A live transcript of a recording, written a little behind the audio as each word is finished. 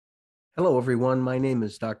Hello, everyone. My name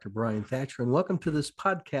is Dr. Brian Thatcher, and welcome to this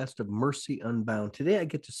podcast of Mercy Unbound. Today, I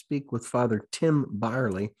get to speak with Father Tim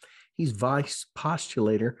Byerly. He's vice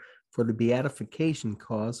postulator for the beatification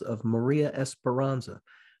cause of Maria Esperanza.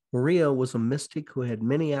 Maria was a mystic who had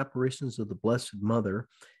many apparitions of the Blessed Mother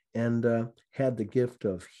and had the gift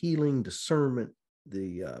of healing, discernment.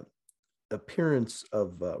 The appearance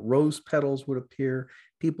of rose petals would appear.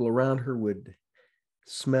 People around her would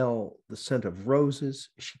smell the scent of roses.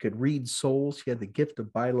 She could read souls. She had the gift of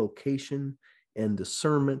bilocation and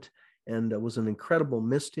discernment, and was an incredible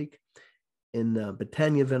mystic. In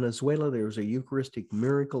Betania, Venezuela, there was a Eucharistic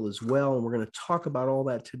miracle as well, and we're going to talk about all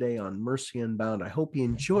that today on Mercy Unbound. I hope you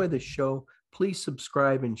enjoy the show. Please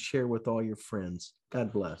subscribe and share with all your friends.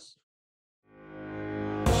 God bless.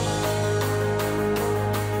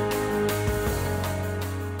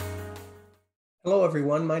 Hello,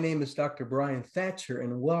 everyone. My name is Dr. Brian Thatcher,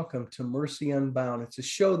 and welcome to Mercy Unbound. It's a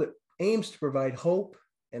show that aims to provide hope,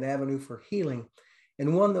 an avenue for healing,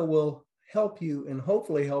 and one that will help you and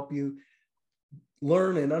hopefully help you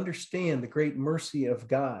learn and understand the great mercy of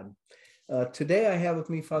God. Today, I have with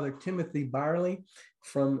me Father Timothy Byerly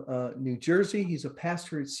from New Jersey. He's a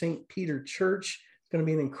pastor at St. Peter Church. It's going to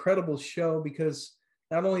be an incredible show because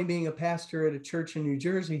not only being a pastor at a church in New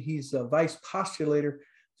Jersey, he's a vice postulator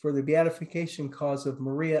for the beatification cause of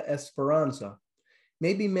Maria Esperanza.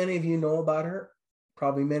 Maybe many of you know about her.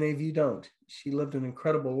 Probably many of you don't. She lived an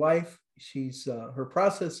incredible life. Her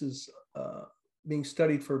process is being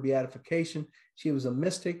studied for beatification. She was a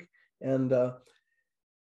mystic, and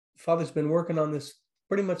Father's been working on this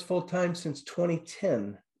pretty much full time since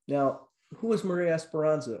 2010. Now, who was Maria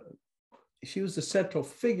Esperanza? She was the central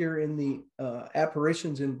figure in the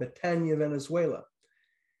apparitions in Betania, Venezuela.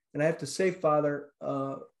 And I have to say, Father,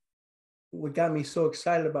 what got me so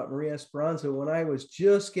excited about Maria Esperanza when I was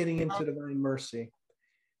just getting into Divine Mercy,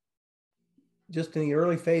 just in the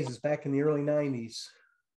early phases, back in the early 90s.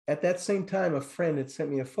 At that same time, a friend had sent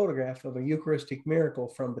me a photograph of a Eucharistic miracle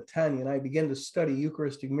from Betania, and I began to study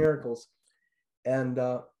Eucharistic miracles. And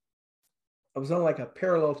I was on like a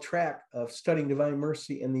parallel track of studying Divine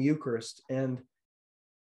Mercy and the Eucharist. And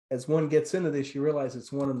as one gets into this, you realize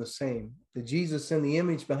it's one and the same. The Jesus in the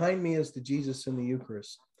image behind me is the Jesus in the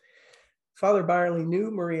Eucharist. Father Byerly knew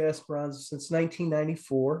Maria Esperanza since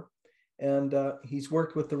 1994, and he's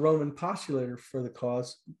worked with the Roman postulator for the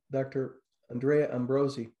cause, Dr. Andrea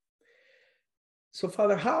Ambrosi. So,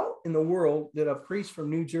 Father, how in the world did a priest from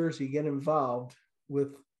New Jersey get involved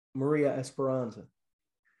with Maria Esperanza?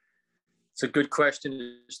 It's a good question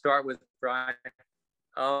to start with, Brian.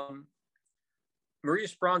 Maria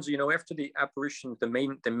Esperanza, after the apparition, the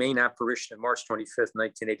main apparition on March 25th,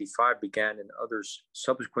 1985 began, and others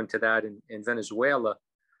subsequent to that in Venezuela,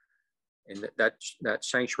 in that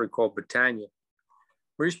sanctuary called Betania.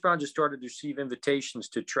 Maria Esperanza started to receive invitations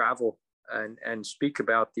to travel and speak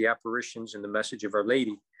about the apparitions and the message of Our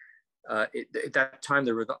Lady. At that time,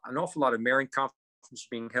 there were an awful lot of Marian conferences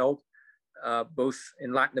being held, both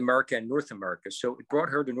in Latin America and North America. So it brought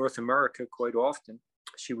her to North America quite often.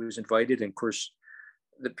 She was invited, and of course,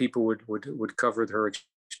 the people would cover her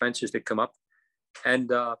expenses that come up. And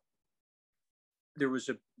there was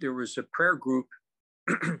a prayer group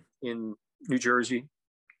in New Jersey,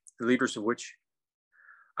 the leaders of which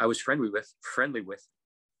I was friendly with.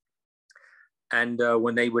 And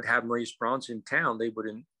when they would have Maria Esperanza in town, they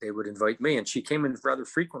would invite me, and she came in rather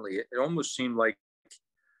frequently. It almost seemed like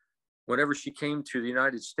whenever she came to the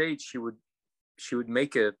United States, she would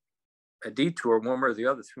make a detour one way or the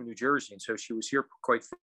other through New Jersey. And so she was here quite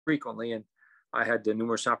frequently, and I had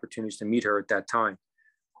numerous opportunities to meet her at that time.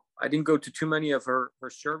 I didn't go to too many of her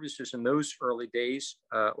services in those early days,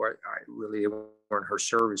 or I really weren't her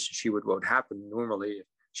service. What would happen normally,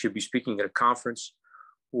 she'd be speaking at a conference,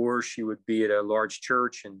 or she would be at a large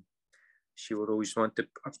church, and she would always want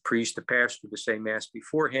a priest, the pastor, to say Mass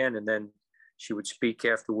beforehand, and then she would speak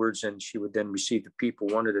afterwards, and she would then receive the people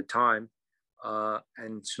one at a time.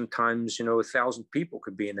 And sometimes, 1,000 people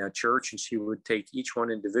could be in that church, and she would take each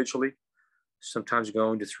one individually, sometimes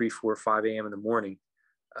going to 3, 4, 5 a.m. in the morning,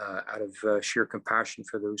 out of sheer compassion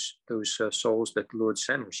for those souls that the Lord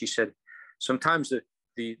sent her. She said, sometimes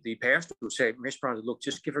the pastor would say, Miss Brown, look,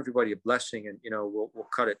 just give everybody a blessing, and we'll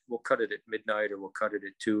cut it at midnight, or we'll cut it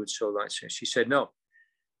at 2, and so on. She said, no,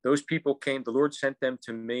 those people came, the Lord sent them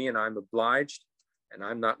to me, and I'm obliged, and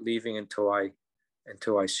I'm not leaving until I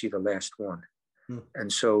see the last one.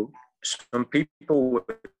 And so some people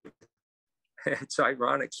it's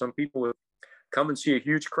ironic, some people would come and see a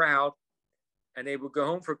huge crowd, and they would go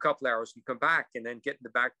home for a couple hours and come back, and then get in the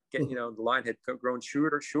back, the line had grown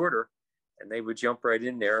shorter, and they would jump right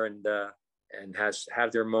in there and and has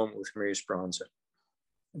had their moment with Maria Esperanza.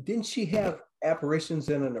 Didn't she have apparitions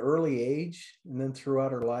in an early age and then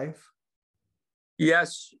throughout her life?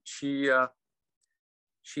 Yes, she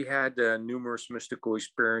had numerous mystical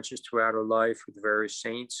experiences throughout her life with various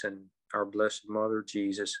saints and our Blessed Mother,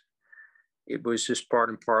 Jesus. It was just part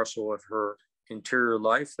and parcel of her interior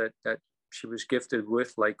life that she was gifted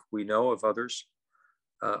with, like we know of others.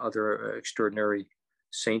 Other extraordinary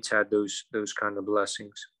saints had those kind of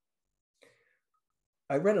blessings.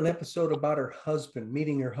 I read an episode about her husband,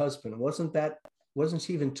 meeting her husband. Wasn't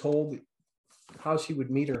she even told how she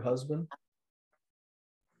would meet her husband?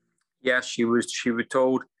 Yes, she was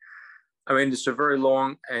told. I mean, it's a very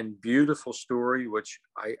long and beautiful story, which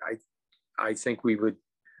I think we would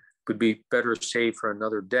be better saved for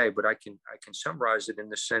another day. But I can summarize it in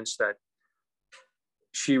the sense that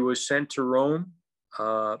she was sent to Rome,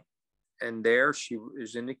 and there she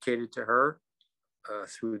is indicated to her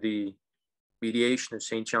through the mediation of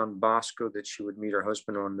St. John Bosco that she would meet her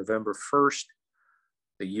husband on November 1st.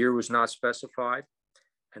 The year was not specified,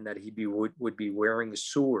 and that he would be wearing a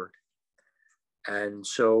sword. And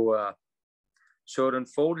so it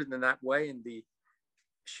unfolded in that way. And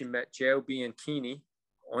she met J.O.B. Bianchini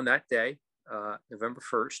on that day, November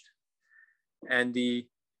 1st. And the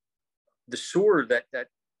sword that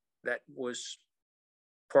was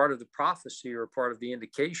part of the prophecy or part of the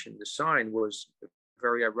indication, the sign, was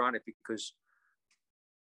very ironic because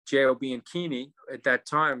J.O.B. Bianchini, at that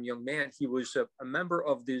time, young man, he was a member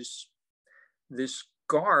of this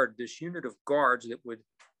guard, this unit of guards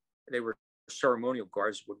they were ceremonial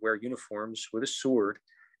guards, would wear uniforms with a sword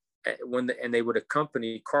and they would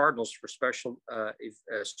accompany cardinals for special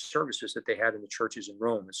services that they had in the churches in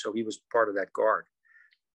Rome. And so he was part of that guard.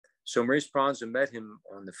 So Maria Esperanza met him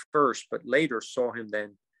on the 1st, but later saw him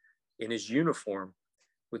then in his uniform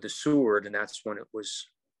with the sword. And that's when it was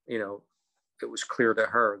clear to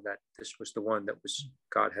her that this was the one that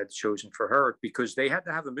God had chosen for her, because they had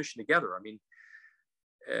to have a mission together. I mean,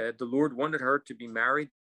 the Lord wanted her to be married.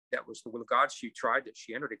 That was the will of God. She tried it.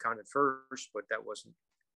 She entered a convent first, but that wasn't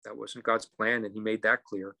God's plan, and he made that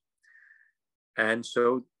clear. And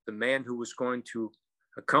so the man who was going to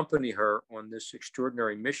accompany her on this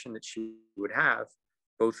extraordinary mission that she would have,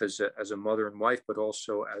 both as a mother and wife, but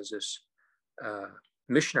also as this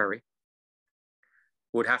missionary,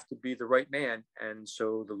 would have to be the right man. And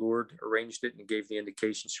so the Lord arranged it and gave the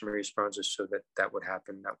indications to Maria Esperanza so that would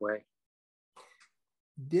happen that way.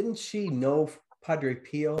 Didn't she know Padre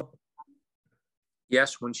Pio?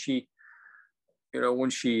 Yes, when she entered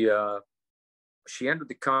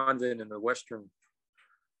the convent in the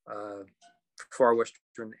far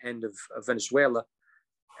western end of Venezuela,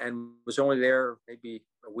 and was only there maybe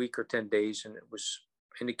a week or 10 days, and it was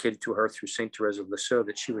indicated to her through Saint Teresa of Lisieux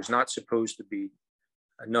that she was not supposed to be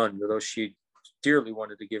a nun, although she dearly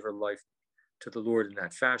wanted to give her life to the Lord in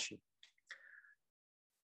that fashion.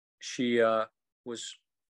 She was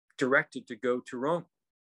directed to go to Rome.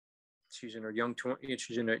 She's in her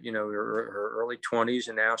she's in her early 20s,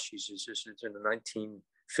 and now she's in the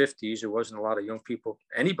 1950s. There wasn't a lot of young people,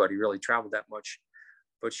 anybody really traveled that much,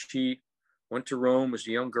 but she went to Rome as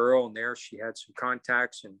a young girl, and there she had some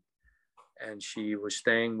contacts, and she was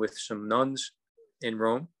staying with some nuns in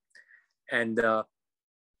Rome. And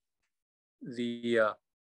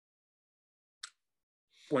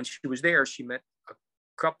when she was there, she met a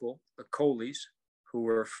couple, the Coleys, who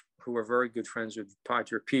were very good friends with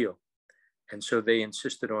Padre Pio. And so they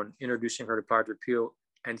insisted on introducing her to Padre Pio,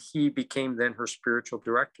 and he became then her spiritual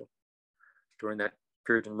director during that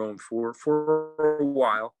period in Rome for a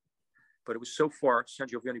while. But it was so far, San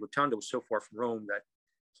Giovanni Rotondo was so far from Rome that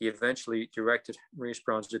he eventually directed Maria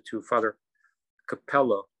Esperanza to Father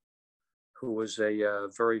Capello, who was a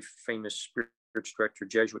very famous spiritual director,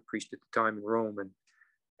 Jesuit priest at the time in Rome,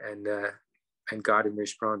 and guided Maria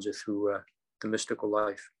Esperanza through the mystical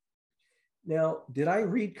life. Now, did I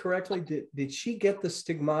read correctly? Did she get the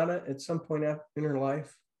stigmata at some point in her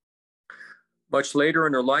life? Much later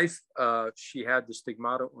in her life, she had the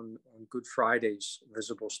stigmata on Good Friday's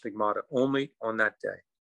visible stigmata, only on that day.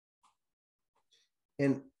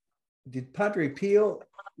 And did Padre Pio,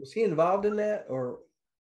 was he involved in that, or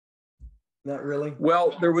not really?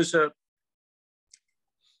 Well, there was a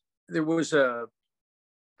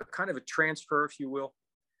kind of a transfer, if you will,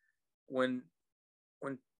 when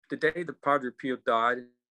the day that Padre Pio died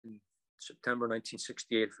in September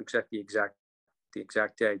 1968, I forget the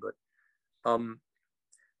exact day, but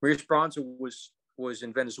Maria Esperanza was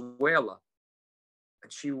in Venezuela,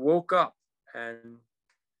 and she woke up and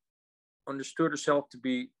understood herself to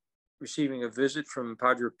be receiving a visit from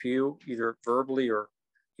Padre Pio, either verbally or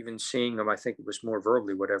even seeing him. I think it was more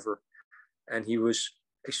verbally, whatever. And he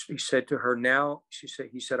said to her, now,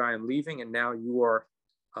 he said, I am leaving, and now you are,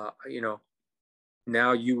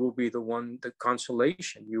 now you will be the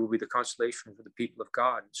consolation. You will be the consolation for the people of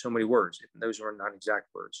God. In so many words. Those were not exact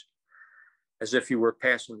words. As if you were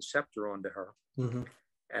passing the scepter on to her. Mm-hmm.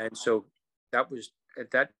 And so that was,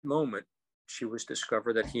 at that moment, she was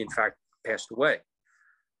discovered that he, in fact, passed away.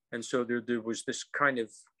 And so there was this kind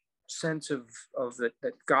of sense of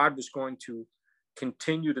that God was going to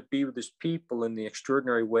continue to be with his people in the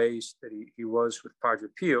extraordinary ways that he was with Padre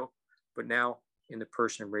Pio, but now in the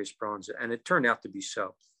person of Maria Esperanza. And it turned out to be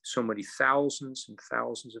so. So many thousands and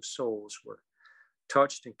thousands of souls were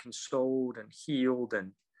touched and consoled and healed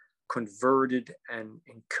and converted and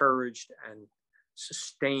encouraged and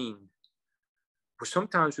sustained,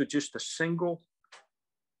 sometimes with just a single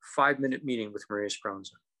 5-minute meeting with Maria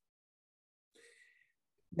Esperanza.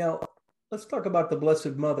 Now, let's talk about the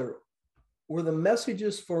Blessed Mother. Were the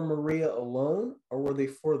messages for Maria alone, or were they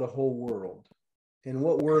for the whole world? And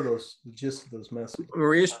what were the gist of those messages?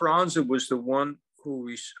 Maria Esperanza was the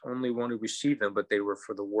only one who received them, but they were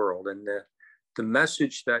for the world. And the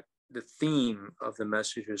message the theme of the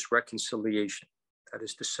message is reconciliation. That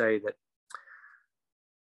is to say that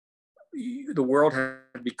the world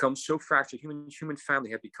had become so fractured, human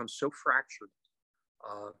family had become so fractured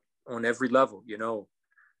on every level.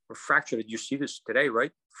 We're fractured. You see this today,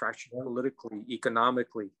 right? Fractured politically,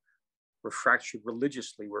 economically. We're fractured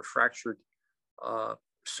religiously. We're fractured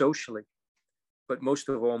socially. But most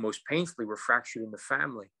of all, most painfully, we're fractured in the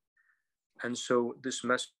family. And so this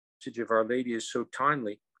message of Our Lady is so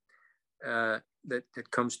timely that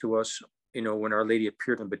comes to us, when Our Lady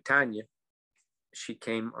appeared in Britannia. She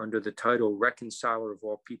came under the title Reconciler of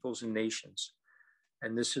All Peoples and Nations.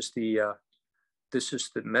 And this is the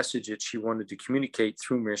message that she wanted to communicate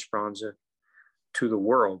through Maria Esperanza to the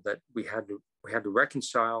world, that we had to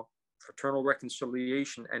reconcile, fraternal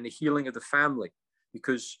reconciliation and the healing of the family,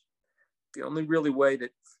 because the only really way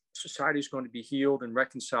that society is going to be healed and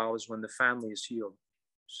reconciled is when the family is healed.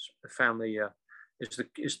 The family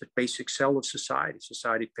is the basic cell of society.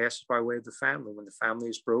 Society passes by way of the family. When the family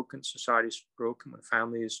is broken, society is broken. When the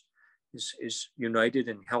family is united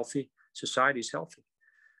and healthy, society is healthy.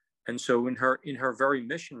 And so in her very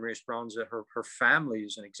mission, Maria Esperanza, her family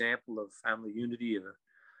is an example of family unity, of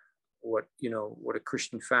what a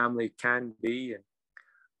Christian family can be.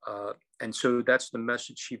 And so that's the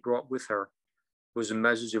message she brought with her, was a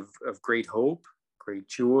message of great hope, great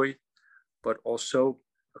joy, but also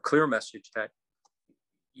a clear message that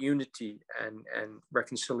unity and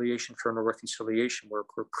reconciliation, fraternal reconciliation, were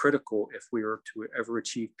critical if we were to ever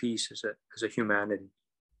achieve peace as a humanity.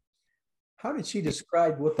 How did she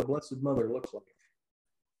describe what the Blessed Mother looks like?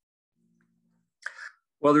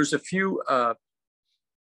 Well, there's a few.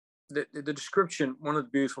 The description, one of the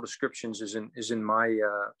beautiful descriptions, is in my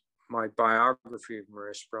my biography of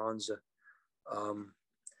Maria Esperanza.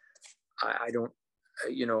 I don't,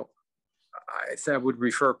 I would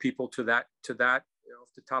refer people to that. Off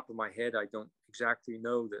the top of my head, I don't exactly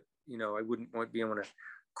know that. I wouldn't be able to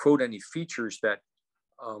quote any features that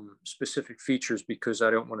specific features, because I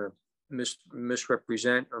don't want to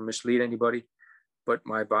misrepresent or mislead anybody. But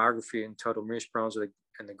my biography entitled Maria Esperanza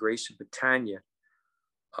and the Grace of Britannia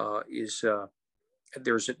is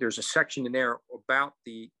there's a section in there about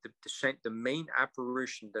the main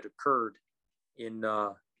apparition that occurred in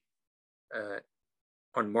on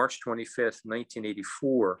March 25th,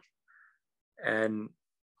 1984. And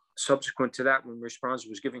subsequent to that, when Maria Esperanza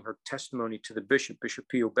was giving her testimony to the Bishop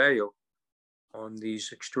Pio Bello, on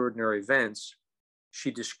these extraordinary events,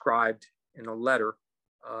 she described in a letter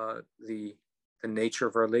the nature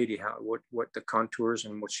of Our Lady, what the contours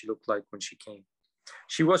and what she looked like when she came.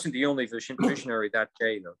 She wasn't the only visionary that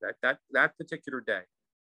day, though. That particular day,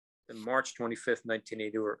 the March 25th,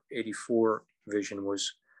 1984 vision,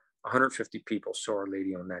 was 150 people saw Our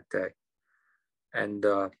Lady on that day. And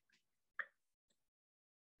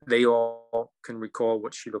they all can recall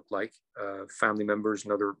what she looked like, family members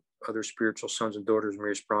and other spiritual sons and daughters of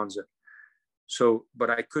Maria Esperanza. So, but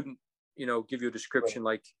I couldn't, give you a description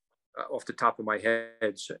like off the top of my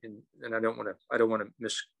head, and I don't want to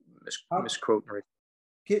misquote. Right?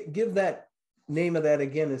 Give that name of that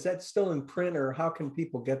again. Is that still in print, or how can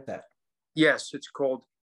people get that? Yes, it's called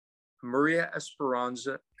Maria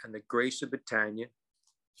Esperanza and the Grace of Britannia.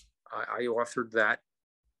 I authored that.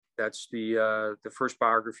 That's the first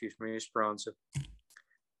biography of Maria Esperanza,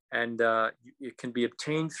 and it can be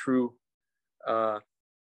obtained through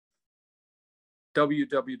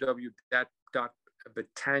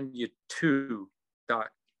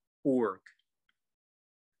www.britannia2.org.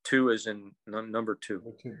 2 as in number 2.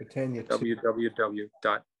 Britannia2.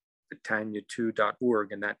 www.britannia2.org.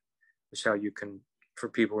 Brittanya2.org, and that is how you can, for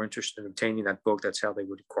people who are interested in obtaining that book, that's how they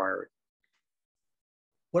would acquire it.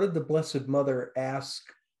 What did the Blessed Mother ask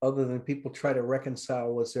other than people try to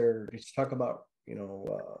reconcile? Did she talk about,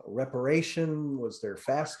 reparation? Was there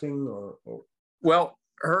fasting or? Well,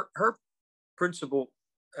 her principal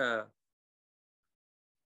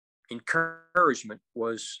encouragement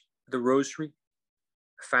was the rosary,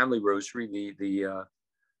 family rosary, the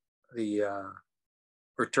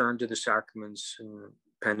return to the sacraments and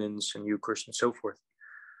penance and Eucharist and so forth.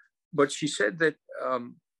 But she said that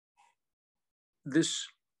this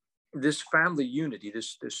family unity,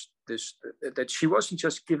 that she wasn't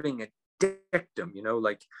just giving a dictum,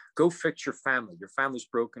 like go fix your family. Your family's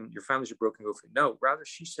broken. Your families are broken. Go fix it. No, rather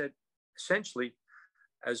she said, essentially,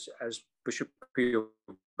 as Bishop Pio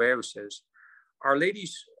Baio says, Our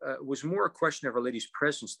Lady's was more a question of Our Lady's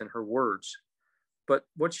presence than her words. But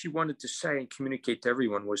what she wanted to say and communicate to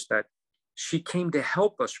everyone was that she came to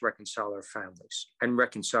help us reconcile our families and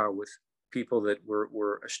reconcile with people that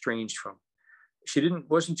were estranged from. She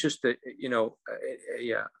wasn't just a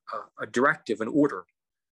directive, an order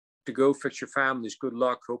to go fix your families. Good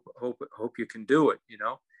luck. Hope you can do it.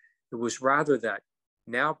 It was rather that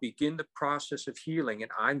now begin the process of healing,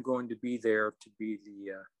 and I'm going to be there to be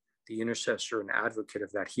the intercessor and advocate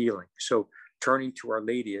of that healing. So turning to Our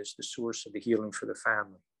Lady as the source of the healing for the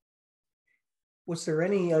family. Was there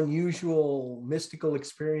any unusual mystical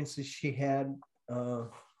experiences she had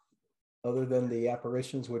other than the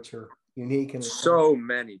apparitions, which are unique? And so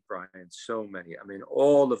many, Brian, so many. I mean,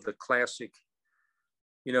 all of the classic,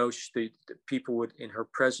 the people would, in her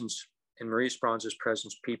presence, in Maria Esperanza's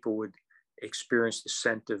presence, people would experience the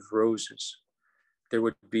scent of roses. There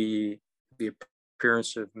would be the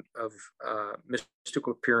appearance of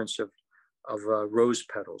mystical appearance of rose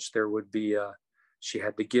petals. There would be she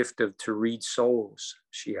had the gift to read souls.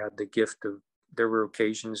 She had the gift of, there were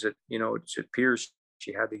occasions that, it appears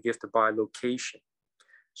she had the gift of bilocation.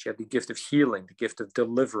 She had the gift of healing, the gift of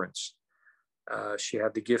deliverance. She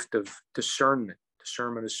had the gift of discernment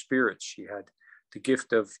of spirits. She had the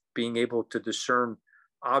gift of being able to discern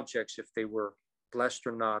objects if they were blessed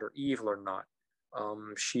or not, or evil or not.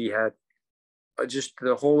 She had just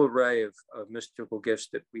the whole array of mystical gifts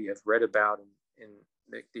that we have read about in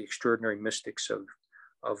the extraordinary mystics of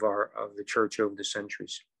the church over the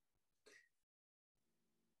centuries.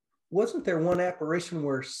 Wasn't there one apparition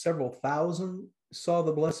where several thousand saw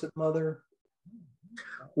the Blessed Mother?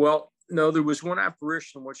 Well, no, there was one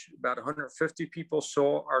apparition in which about 150 people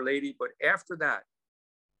saw Our Lady, but after that,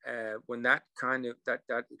 when that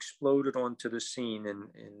exploded onto the scene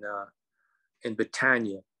in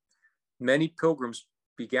Brittanya, many pilgrims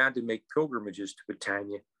began to make pilgrimages to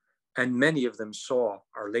Brittanya, and many of them saw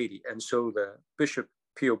Our Lady. And so the Bishop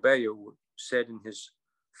Pio Baio said in his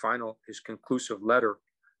conclusive letter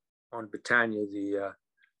on Brittanya,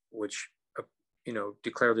 which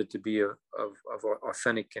declared it to be of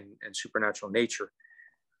authentic and supernatural nature.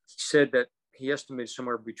 He said that he estimated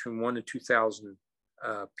somewhere between 1,000 and 2,000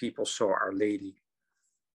 people saw Our Lady,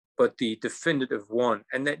 but the definitive one,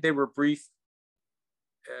 and they were brief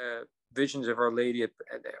visions of Our Lady at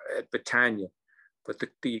Brittanya, but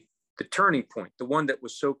the turning point, the one that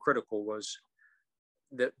was so critical, was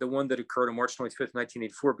the one that occurred on March 25th,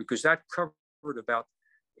 1984, because that covered a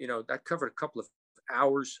couple of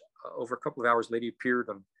hours. Over a couple of hours, Lady appeared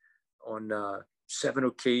on 7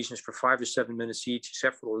 occasions for 5 to 7 minutes each,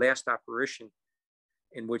 except for the last apparition,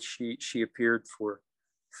 in which she appeared for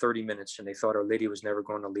 30 minutes, and they thought Our Lady was never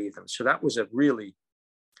going to leave them. So that was in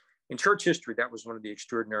church history, that was one of the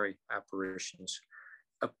extraordinary apparitions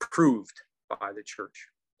approved by the church.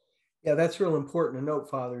 Yeah, that's real important to note,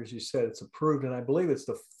 Father. As you said, it's approved, and I believe it's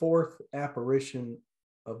the 4th apparition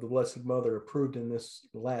of the Blessed Mother approved in this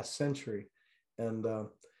last century. And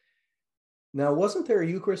now, wasn't there a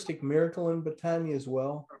Eucharistic miracle in Brittanya as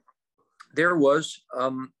well? There was.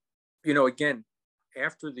 Again,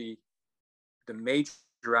 after the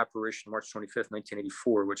major apparition, March 25th,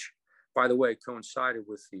 1984, which, by the way, coincided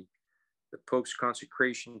with the Pope's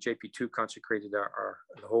consecration. JP2 consecrated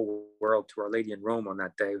the whole world to Our Lady in Rome on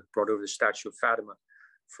that day, brought over the statue of Fatima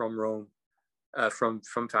from Rome, from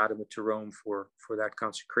Fatima to Rome for that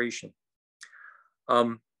consecration.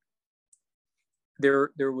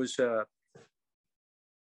 There was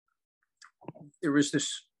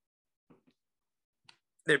this,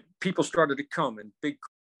 people started to come in big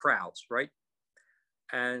crowds, right?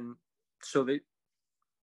 And so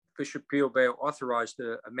Bishop Pio Baio authorized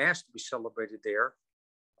a mass to be celebrated there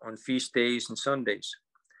on feast days and Sundays.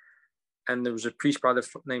 And there was a priest by the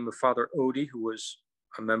name of Father Odi, who was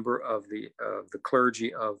a member of the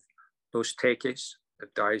clergy of Los Teques, the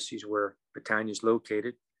diocese where Battagna is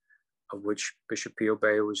located, of which Bishop Pio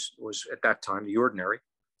Bey was at that time the ordinary.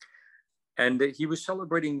 And he was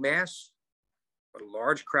celebrating Mass. A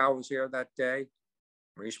large crowd was there that day.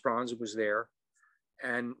 Maria Esperanza was there.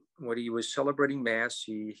 And when he was celebrating Mass,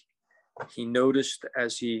 he noticed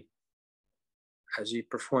as he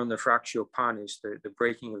performed the Fractio Panis, the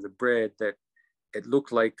breaking of the bread, that it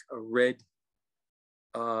looked like a red,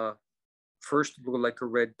 first it looked like a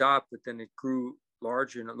red dot, but then it grew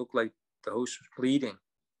larger and it looked like the host was bleeding.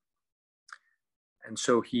 And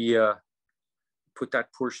so he put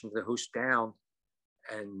that portion of the host down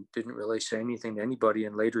and didn't really say anything to anybody,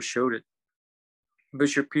 and later showed it.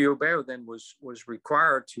 Bishop Pio Beo then was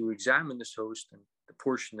required to examine this host and the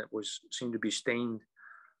portion that seemed to be stained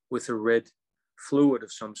with a red fluid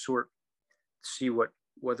of some sort, to see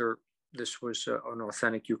whether this was an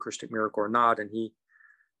authentic Eucharistic miracle or not. And he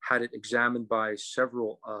had it examined by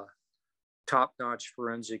several top-notch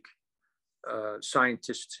forensic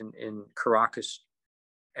scientists in Caracas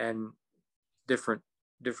and different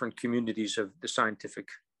communities of the scientific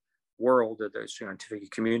world, of the scientific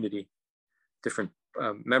community. Different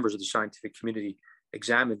members of the scientific community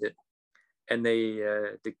examined it, and they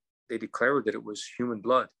declared that it was human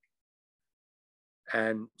blood.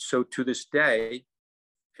 And so to this day,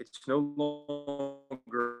 it's no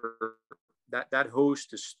longer that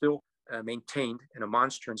host is still maintained in a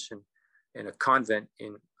monstrance in a convent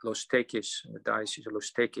in Los Teques, in the diocese of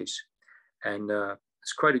Los Teques, and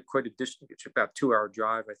it's quite a distance. It's about a 2-hour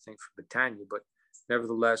drive, I think, from Battagna, but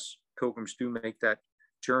nevertheless, pilgrims do make that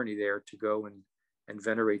journey there to go and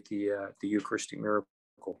venerate the Eucharistic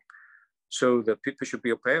miracle. So the Bishop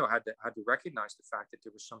Pio Beo had to recognize the fact that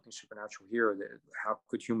there was something supernatural here. That how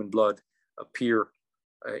could human blood appear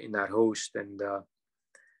in that host, and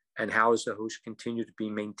how does the host continue to be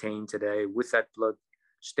maintained today with that blood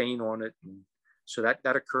stain on it? And so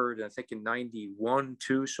that occurred, I think, in 91,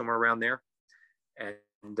 2, somewhere around there,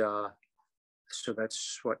 and so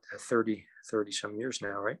that's what 30 some years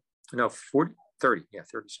now, right? No, 40, 30, yeah,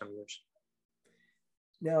 30 some years.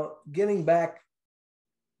 Now, getting back,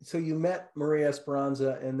 so you met Maria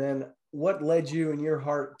Esperanza, and then what led you in your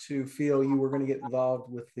heart to feel you were going to get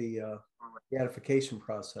involved with the beatification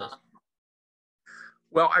process?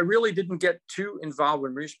 Well, I really didn't get too involved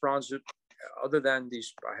with Maria Esperanza, other than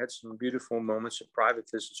I had some beautiful moments of private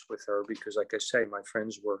visits with her, because, like I say, my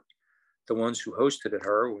friends were the ones who hosted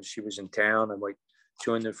her. When she was in town, I might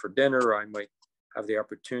join them for dinner. I might have the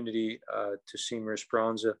opportunity to see Maria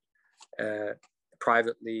Esperanza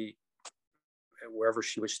privately, wherever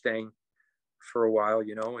she was staying for a while,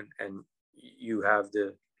 and you have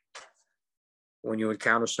when you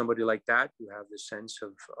encounter somebody like that, you have the sense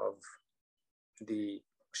of the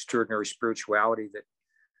extraordinary spirituality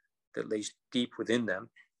that lays deep within them.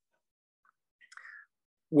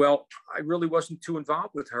 Well, I really wasn't too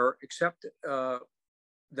involved with her, except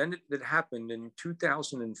then it happened in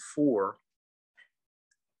 2004,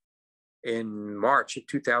 in March of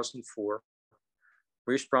 2004.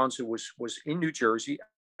 Maria Esperanza was in New Jersey.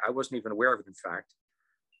 I wasn't even aware of it, in fact,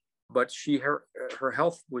 but her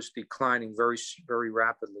health was declining very, very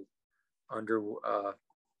rapidly under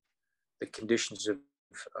the conditions of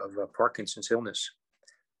Parkinson's illness,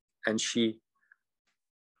 and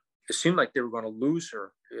it seemed like they were going to lose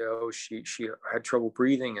her. She had trouble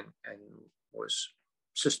breathing, and was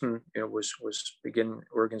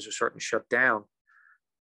organs were starting to shut down.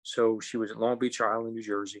 So she was at Long Beach Island, New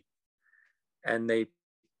Jersey, and the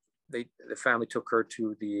family took her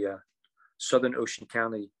to the Southern Ocean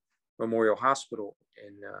County Memorial Hospital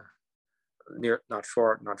not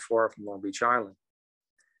far from Long Beach Island.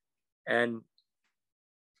 And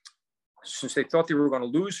since they thought they were going to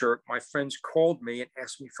lose her, my friends called me and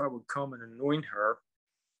asked me if I would come and anoint her,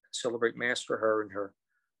 celebrate Mass for her in her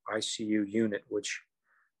ICU unit, which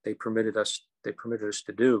they permitted us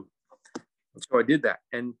to do. And so I did that.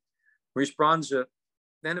 And Maria Esperanza,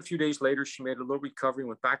 then a few days later, she made a little recovery and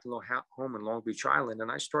went back to home in Long Beach Island.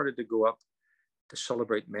 And I started to go up to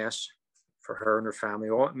celebrate Mass for her and her family.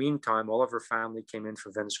 Meantime, all of her family came in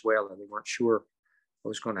from Venezuela. They weren't sure what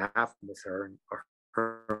was going to happen with her. And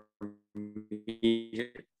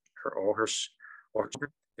all her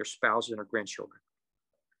children, their spouses, and her grandchildren.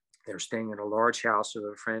 They were staying in a large house of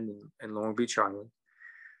a friend in Long Beach Island.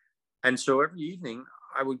 And so every evening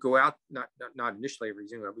I would go out, not initially every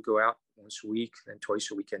evening, I would go out once a week, then twice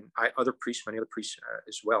a week. And many other priests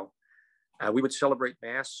as well. We would celebrate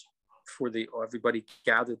Mass for everybody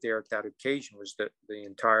gathered there at that occasion was the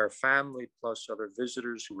entire family plus other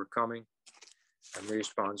visitors who were coming. And Maria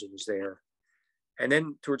Esperanza was there. And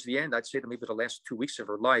then towards the end, I'd say that maybe the last 2 weeks of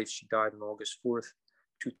her life, she died on August 4th,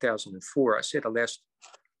 2004. I say the last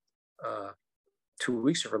 2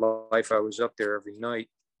 weeks of her life, I was up there every night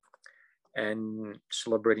and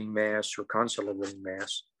celebrating Mass or concelebrating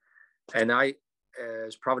Mass. And I,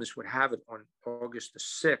 as Providence would have it, on August the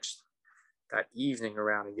 6th, that evening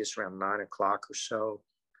around, I guess around 9 o'clock or so,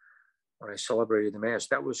 when I celebrated the Mass,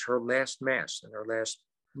 that was her last Mass and her last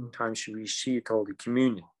time she received Holy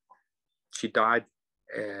Communion. She died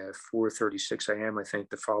at 4:36 a.m., I think,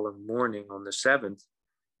 the following morning on the 7th.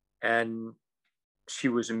 And she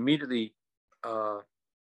was immediately,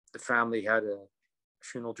 the family had a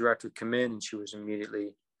funeral director come in, and she was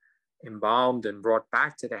immediately embalmed and brought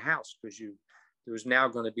back to the house, because there was now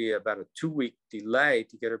going to be about a 2-week delay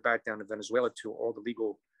to get her back down to Venezuela till all the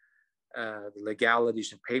the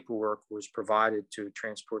legalities and paperwork was provided to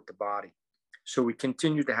transport the body. So we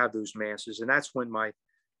continued to have those Masses, and that's when my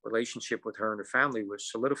relationship with her and her family was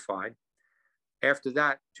solidified. After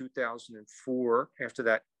that, 2004,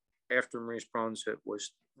 after Maria Esperanza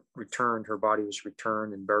was returned, her body was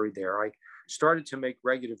returned and buried there, I started to make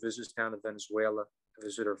regular visits down to Venezuela, to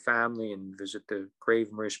visit her family and visit the grave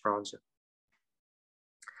of Maria Esperanza.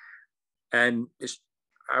 And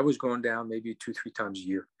I was going down maybe 2-3 times a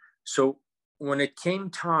year. So when it came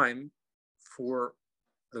time for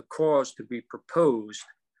the cause to be proposed,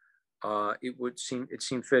 it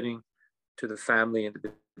seemed fitting to the family and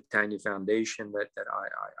the Britannia Foundation that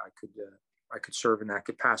I could serve in that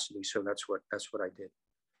capacity. So that's what I did.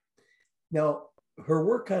 Now, her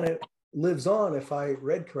work kind of lives on, if I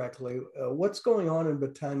read correctly. What's going on in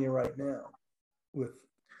Britannia right now with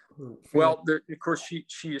her family? Well, of course,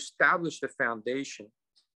 she established a foundation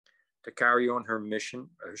to carry on her mission,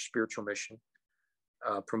 her spiritual mission,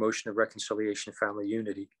 promotion of reconciliation, family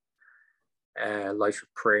unity, life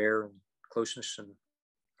of prayer and closeness, and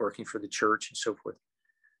working for the church and so forth.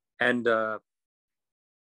 And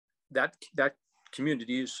that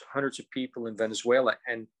community is hundreds of people in Venezuela.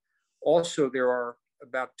 And also there are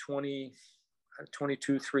about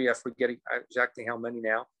 22, 3, I forget exactly how many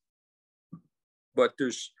now, but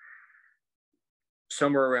there's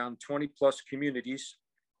somewhere around 20 plus communities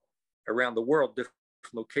around the world, different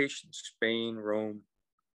locations: Spain, Rome,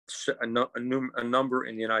 a number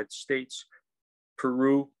in the United States,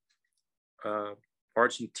 Peru,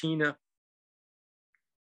 Argentina.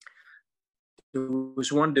 There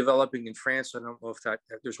was one developing in France. I don't know if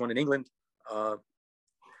there's one in England.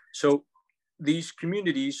 So these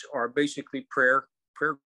communities are basically prayer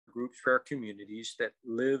groups, prayer communities that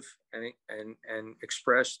live and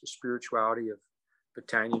express the spirituality of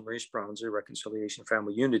Britannia, Maria Esperanza, reconciliation,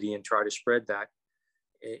 family unity, and try to spread that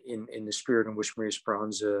in the spirit in which Maria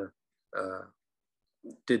Esperanza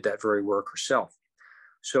did that very work herself.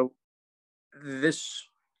 So this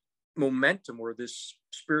momentum, or this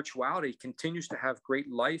spirituality, continues to have great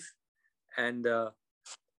life and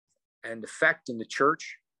effect in the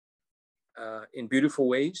church in beautiful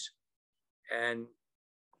ways. And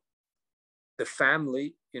the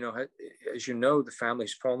family, as you know, the family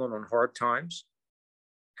has fallen on hard times,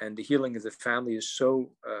 and the healing of the family is so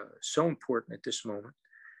important at this moment.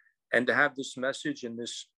 And to have this message and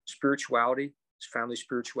this spirituality, this family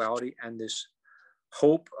spirituality, and this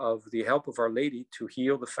hope of the help of Our Lady to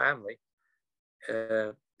heal the family,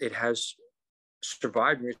 it has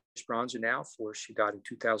survived Maria Esperanza now. She died in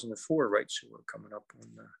 2004, right? So we're coming up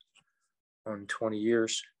on 20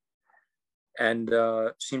 years, and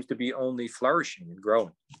seems to be only flourishing and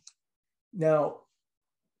growing. Now,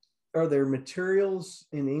 are there materials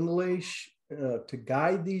in English to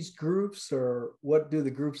guide these groups, or what do the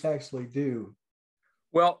groups actually do?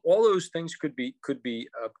 Well, all those things could be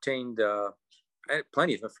obtained.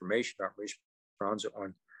 Plenty of information about Maria Esperanza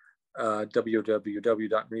on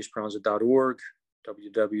www.mariaesperanza.org,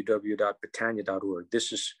 www.britannia.org.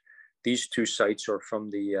 These two sites are from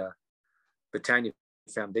the Britannia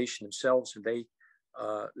Foundation themselves, and they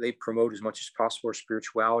promote as much as possible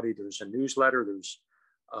spirituality. There's a newsletter, there's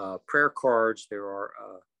prayer cards, there are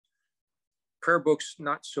prayer books,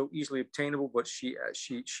 not so easily obtainable, but she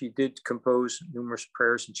did compose numerous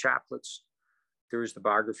prayers and chaplets. There is the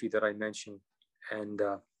biography that I mentioned, and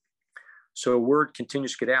so word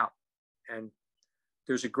continues to get out, and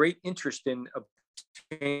there's a great interest in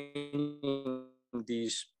obtaining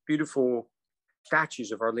these beautiful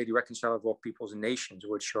statues of Our Lady Reconciler of all peoples and nations,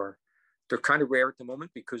 which they're kind of rare at the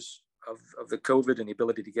moment because of the COVID and the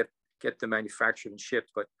ability to get them manufactured and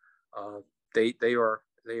shipped, but they are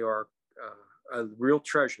a real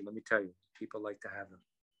treasure. Let me tell you, people like to have them.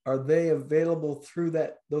 Are they available through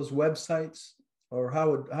those websites, or how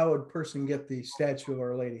would a person get the statue of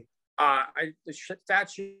Our Lady? The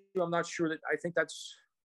statue, I'm not sure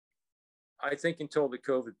I think until the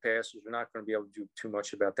COVID passes, we're not going to be able to do too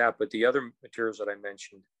much about that. But the other materials that I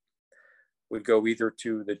mentioned, would go either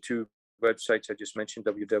to the two websites I just mentioned,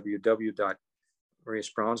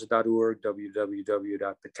 www.mariaesperanza.org,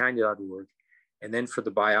 www.betania.org. And then for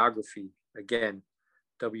the biography, again,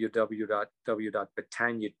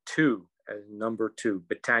 www.betania2, as number 2,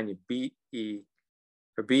 Betania, B-E,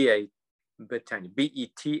 or B-A, Betania,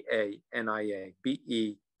 B-E-T-A-N-I-A,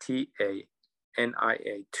 B-E-T-A-N-I-A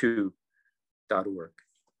 2.org.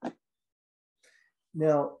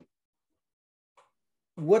 Now,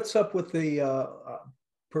 what's up with the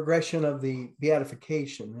progression of the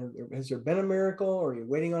beatification? Has there been a miracle, or are you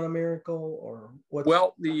waiting on a miracle, or what?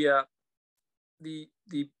 Well, the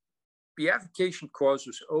beatification cause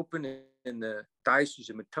was open in the Diocese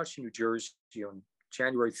of Metuchen, New Jersey on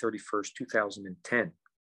January 31st, 2010.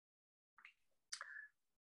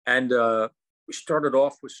 And we started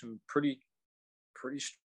off with some pretty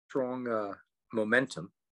strong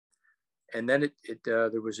momentum. And then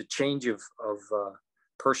there was a change of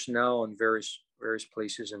personnel in various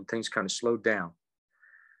places, and things kind of slowed down.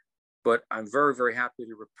 But I'm very, very happy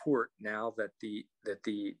to report now that the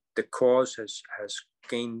cause has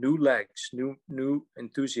gained new legs, new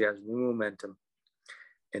enthusiasm, new momentum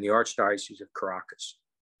in the Archdiocese of Caracas.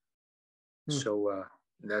 So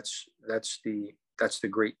that's the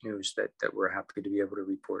great news that we're happy to be able to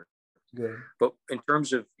report. Good. But in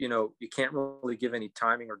terms of, you can't really give any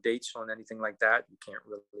timing or dates on anything like that. You can't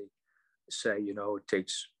really say, it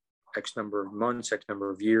takes X number of months, X number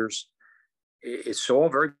of years. It's all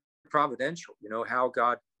very providential, how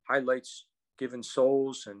God highlights given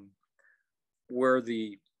souls, and where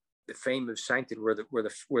the fame of sanctity,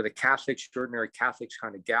 where the Catholics, ordinary Catholics,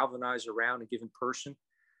 kind of galvanize around a given person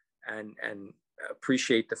and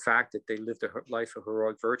appreciate the fact that they lived a life of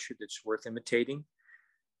heroic virtue that's worth imitating,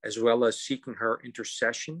 as well as seeking her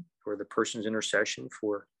intercession, or the person's intercession,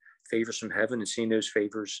 for favors from heaven, and seeing those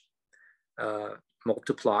favors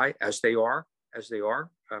multiply as they are.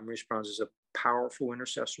 Maria Esperanza is a powerful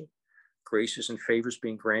intercessor, graces and favors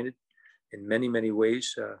being granted in many, many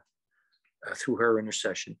ways through her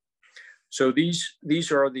intercession. So these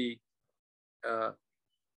are the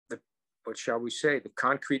what shall we say, the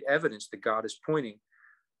concrete evidence that God is pointing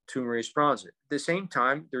to Maria Esperanza. At the same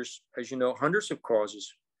time, there's, as you know, hundreds of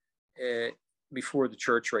causes before the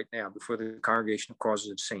church right now, before the Congregation of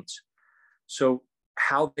Causes of Saints. So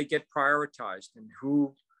how they get prioritized, and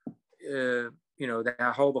who,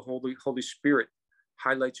 how the Holy Spirit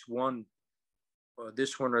highlights one,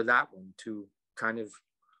 this one or that one, to kind of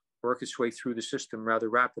work its way through the system rather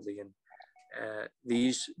rapidly. And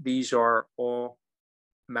these are all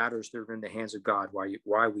matters that are in the hands of God,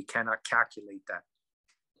 why we cannot calculate that.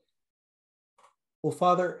 Well,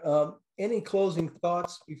 Father, any closing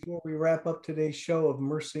thoughts before we wrap up today's show of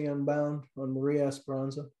Mercy Unbound on Maria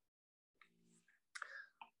Esperanza?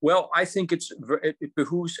 Well, I think it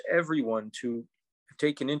behooves everyone to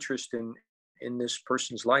take an interest in this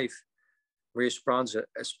person's life, Maria Esperanza,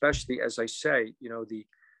 especially, as I say,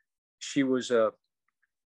 she was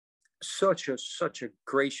such a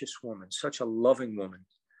gracious woman, such a loving woman,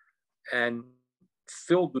 and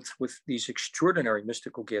filled with these extraordinary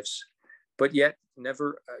mystical gifts, but yet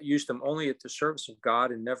never used them only at the service of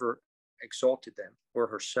God, and never exalted them or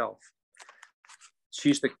herself.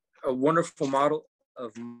 She's a wonderful model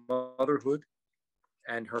of motherhood,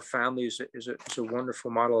 and her family is a wonderful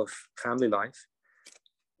model of family life.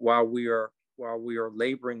 While we are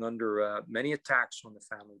laboring under many attacks on the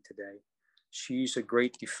family today, she's a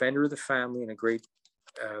great defender of the family, and a great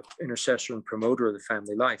intercessor and promoter of the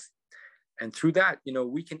family life. And through that,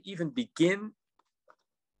 we can even begin.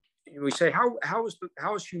 We say, how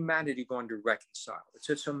is humanity going to reconcile?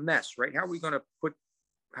 It's a mess, right? How are we going to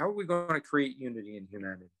create unity in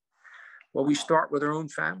humanity? Well, we start with our own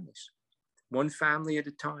families, one family at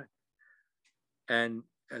a time. And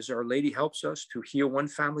as Our Lady helps us to heal one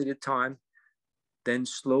family at a time, then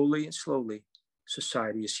slowly and slowly,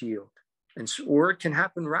 society is healed. Or it can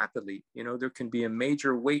happen rapidly. There can be a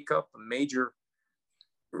major wake up, a major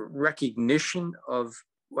recognition of,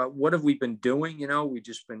 well, what have we been doing?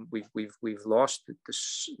 We've lost the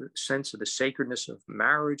sense of the sacredness of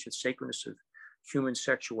marriage, the sacredness of human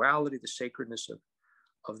sexuality, the sacredness of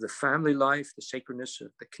the family life, the sacredness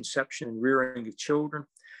of the conception and rearing of children.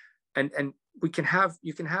 And you could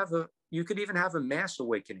even have a mass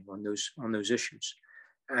awakening on those issues.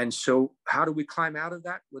 And so how do we climb out of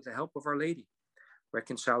that? With the help of Our Lady,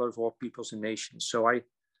 reconciler of all peoples and nations. So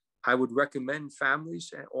I would recommend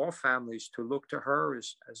families, all families, to look to her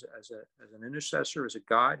as an intercessor, as a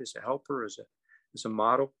guide, as a helper, as a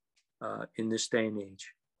model in this day and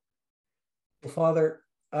age. Well, Father,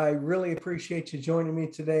 I really appreciate you joining me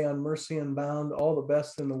today on Mercy Unbound. All the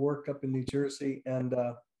best in the work up in New Jersey. And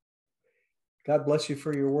God bless you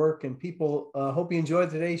for your work. And people, hope you enjoyed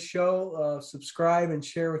today's show. Subscribe and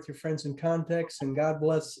share with your friends and contacts. And God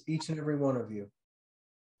bless each and every one of you.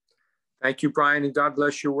 Thank you, Brian, and God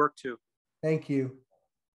bless your work too. Thank you.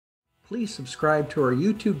 Please subscribe to our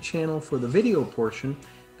YouTube channel for the video portion.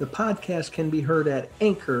 The podcast can be heard at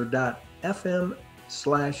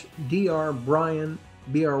anchor.fm/Dr. Brian,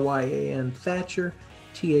 Bryan Thatcher,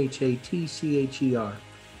 Thatcher,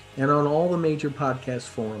 and on all the major podcast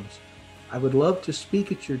forums. I would love to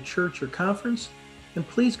speak at your church or conference, and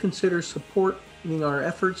please consider supporting our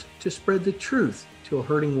efforts to spread the truth to a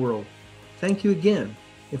hurting world. Thank you again.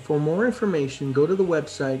 And for more information, go to the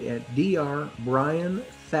website at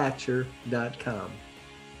drbrianthatcher.com.